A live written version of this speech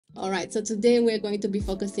All right, so today we're going to be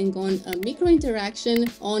focusing on a micro interaction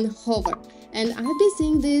on hover. And I've been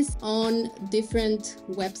seeing this on different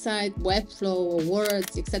websites, Webflow,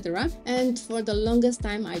 Words, etc. And for the longest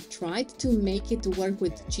time, I tried to make it work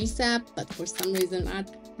with GSAP, but for some reason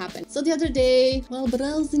that happened. So the other day, while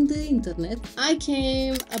browsing the internet, I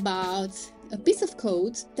came about a piece of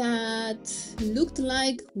code that looked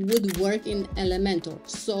like would work in Elementor.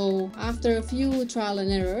 So after a few trial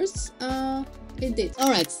and errors, it did. All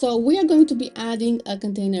right, so we are going to be adding a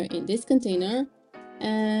container in this container,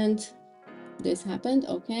 and this happened.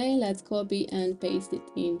 Okay, let's copy and paste it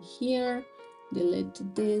in here.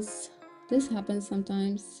 Delete this. This happens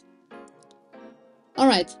sometimes. All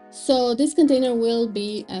right, so this container will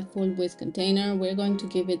be a full width container. We're going to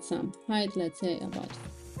give it some height, let's say about,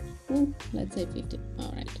 let's say 50.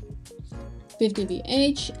 All right, 50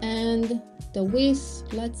 VH, and the width,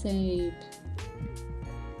 let's say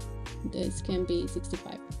this can be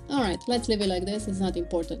 65. All right, let's leave it like this. It's not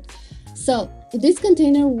important. So this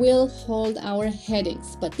container will hold our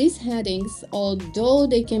headings, but these headings, although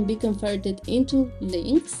they can be converted into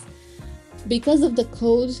links, because of the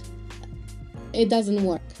code, it doesn't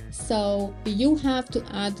work. So you have to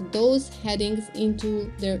add those headings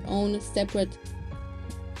into their own separate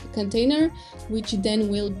container, which then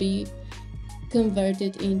will be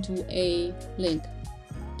converted into a link.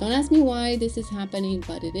 Don't ask me why this is happening,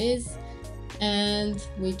 but it is, and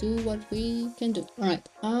we do what we can do. All right,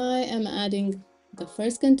 I am adding the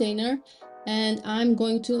first container, and I'm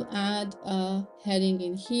going to add a heading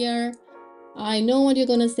in here. I know what you're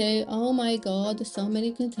gonna say. Oh my god, so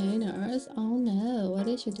many containers. Oh no, what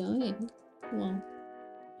is she doing? Well,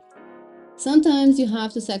 sometimes you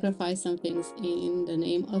have to sacrifice some things in the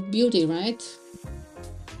name of beauty, right?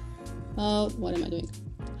 Oh, what am I doing?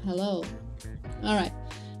 Hello. All right,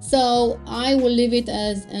 so I will leave it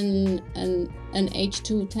as an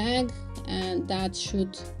h2 tag, and that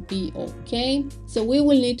should be okay. So we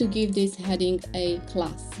will need to give this heading a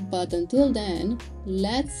class, but until then,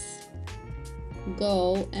 let's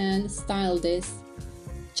go and style this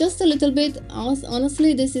just a little bit.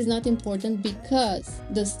 Honestly, this is not important because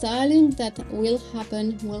the styling that will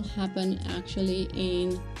happen actually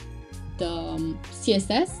in the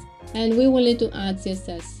CSS, and we will need to add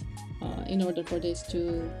CSS in order for this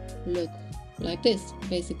to look like this,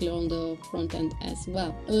 basically on the front end as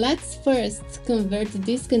well. Let's first convert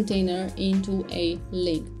this container into a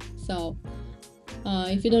link. So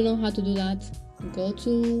if you don't know how to do that, go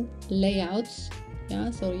to layouts. Yeah,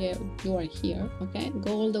 so yeah, you are here. Okay,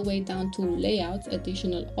 go all the way down to layouts,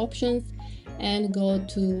 additional options, and go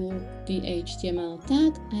to the HTML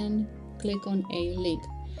tag and click on a link.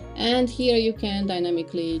 And here you can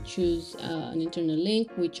dynamically choose an internal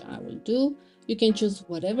link, which I will do. You can choose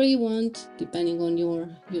whatever you want depending on your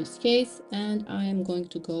use case, and I am going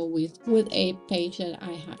to go with a page that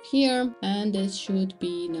I have here, and this should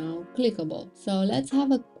be now clickable. So let's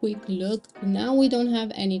have a quick look. Now we don't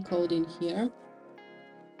have any code in here,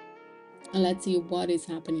 and let's see what is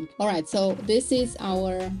happening. All right, so this is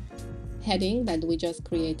our heading that we just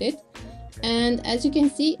created, and as you can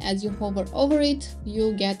see, as you hover over it,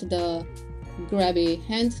 you get the grabby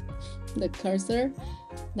hand, the cursor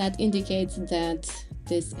that indicates that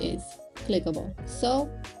this is clickable. So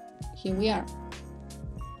here we are,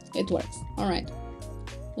 it works. All right,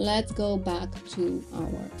 let's go back to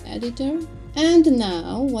our editor, and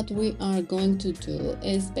now what we are going to do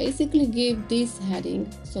is basically give this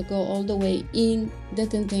heading, so go all the way in the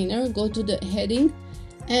container, go to the heading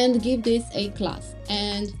and give this a class.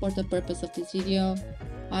 And for the purpose of this video,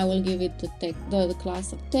 I will give it the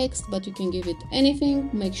class of text, but you can give it anything.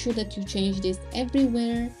 Make sure that you change this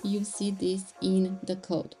everywhere you see this in the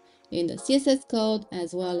code, in the CSS code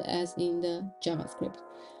as well as in the JavaScript.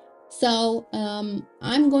 So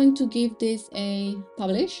I'm going to give this a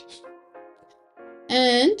publish,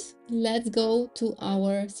 and let's go to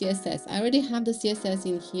our CSS. I already have the CSS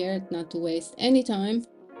in here, not to waste any time.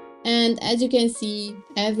 And as you can see,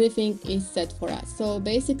 everything is set for us. So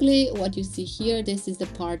basically what you see here, this is the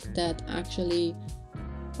part that actually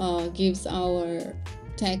gives our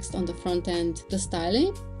text on the front end the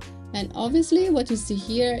styling. And obviously what you see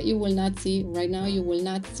here, you will not see right now, you will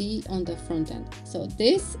not see on the front end. So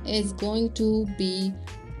this is going to be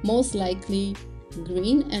most likely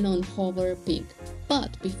green and on hover pink.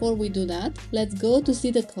 But before we do that, let's go to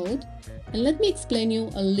see the code, and let me explain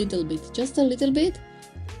you a little bit, just a little bit.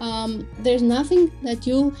 There's nothing that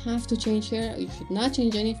you have to change here. You should not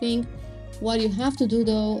change anything. What you have to do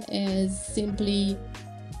though is simply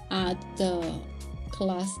add the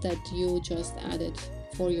class that you just added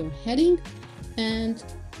for your heading and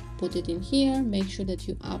put it in here. Make sure that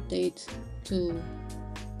you update to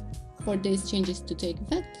for these changes to take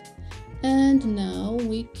effect. And now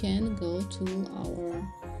we can go to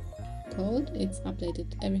our code. It's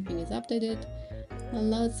updated, everything is updated.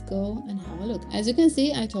 And let's go and have a look. As you can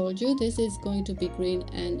see, I told you this is going to be green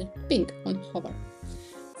and pink on hover.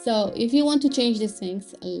 So if you want to change these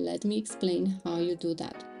things, let me explain how you do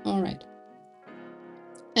that. All right.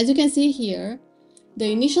 As you can see here, the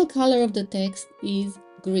initial color of the text is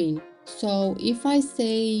green. So if I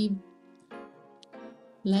say,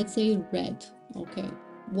 let's say red, okay,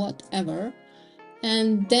 whatever,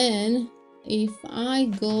 and then if I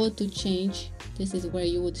go to change, this is where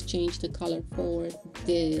you would change the color for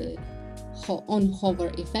the on hover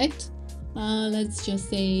effect. Let's just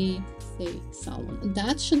say salmon.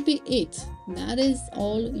 That should be it. That is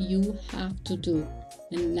all you have to do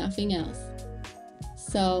and nothing else.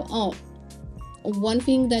 So, oh, one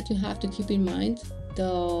thing that you have to keep in mind,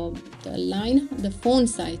 the font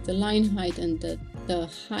size, the line height, and the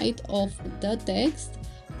height of the text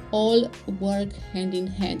all work hand in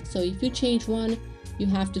hand. So if you change one, you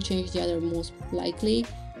have to change the other most likely,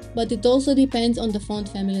 but it also depends on the font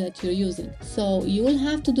family that you're using. So you will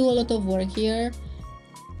have to do a lot of work here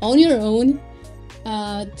on your own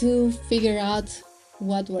to figure out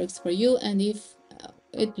what works for you and if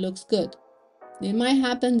it looks good. It might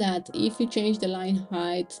happen that if you change the line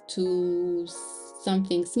height to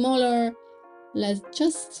something smaller, let's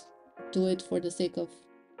just do it for the sake of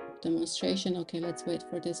demonstration. Okay, let's wait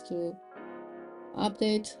for this to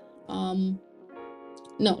update.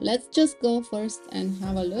 No, let's just go first and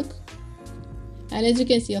have a look. And as you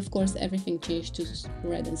can see, of course, everything changed to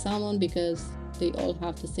red and salmon because they all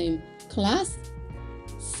have the same class.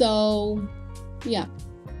 So yeah,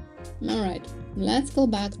 all right, let's go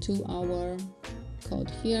back to our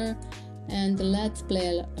code here and let's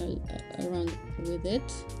play around with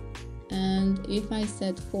it. And if I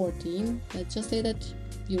said 14, let's just say that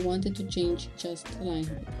you wanted to change just the line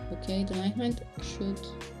height. Okay, the line height should,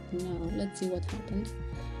 now let's see what happened.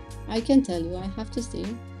 I can tell you, I have to see.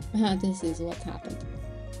 This is what happened.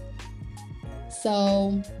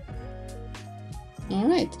 So all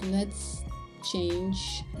right, let's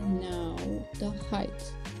change now the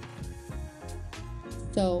height.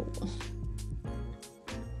 So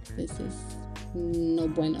this is no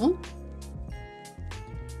bueno,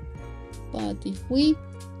 but if we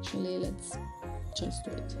actually, let's just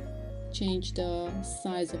do it, change the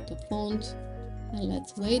size of the font, and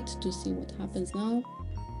let's wait to see what happens now.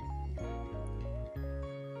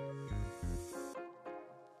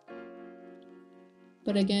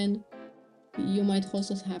 But again, you might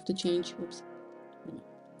also have to change, oops,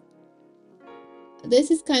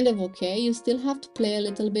 this is kind of okay. You still have to play a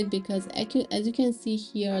little bit because as you can see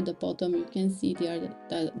here at the bottom, you can see the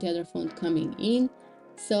other font coming in,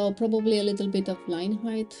 so probably a little bit of line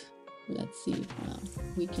height. Let's see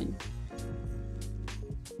if we can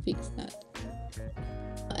fix that.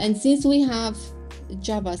 And since we have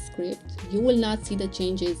JavaScript, you will not see the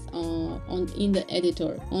changes in the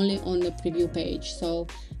editor, only on the preview page. So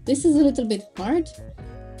this is a little bit hard.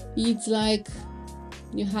 It's like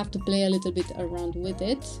you have to play a little bit around with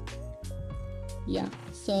it. Yeah,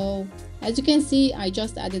 so as you can see, I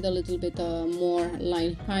just added a little bit more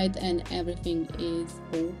line height and everything is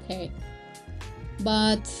okay.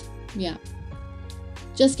 But yeah,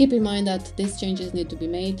 just keep in mind that these changes need to be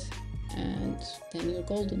made and then you're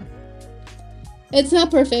golden. It's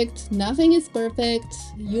not perfect, nothing is perfect.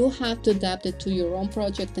 You have to adapt it to your own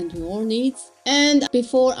project and your needs. And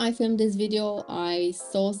before I filmed this video, I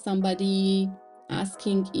saw somebody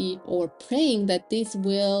asking if, or praying that this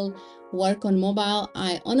will work on mobile.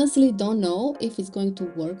 I honestly don't know if it's going to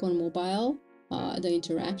work on mobile, the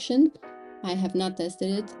interaction. I have not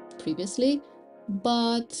tested it previously,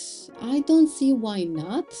 but I don't see why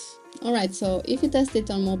not. All right, so if you test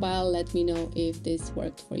it on mobile, let me know if this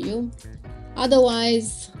worked for you.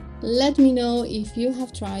 Otherwise, let me know if you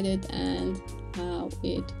have tried it and how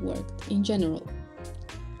it worked in general.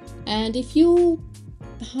 And if you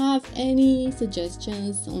have any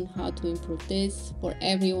suggestions on how to improve this for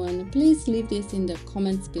everyone, please leave this in the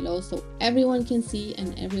comments below so everyone can see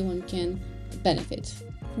and everyone can benefit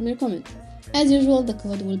from your comment. As usual, the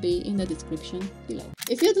code will be in the description below.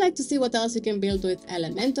 If you'd like to see what else you can build with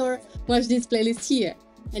Elementor, watch this playlist here.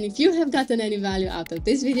 And if you have gotten any value out of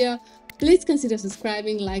this video, please consider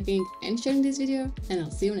subscribing, liking, and sharing this video, and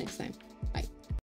I'll see you next time.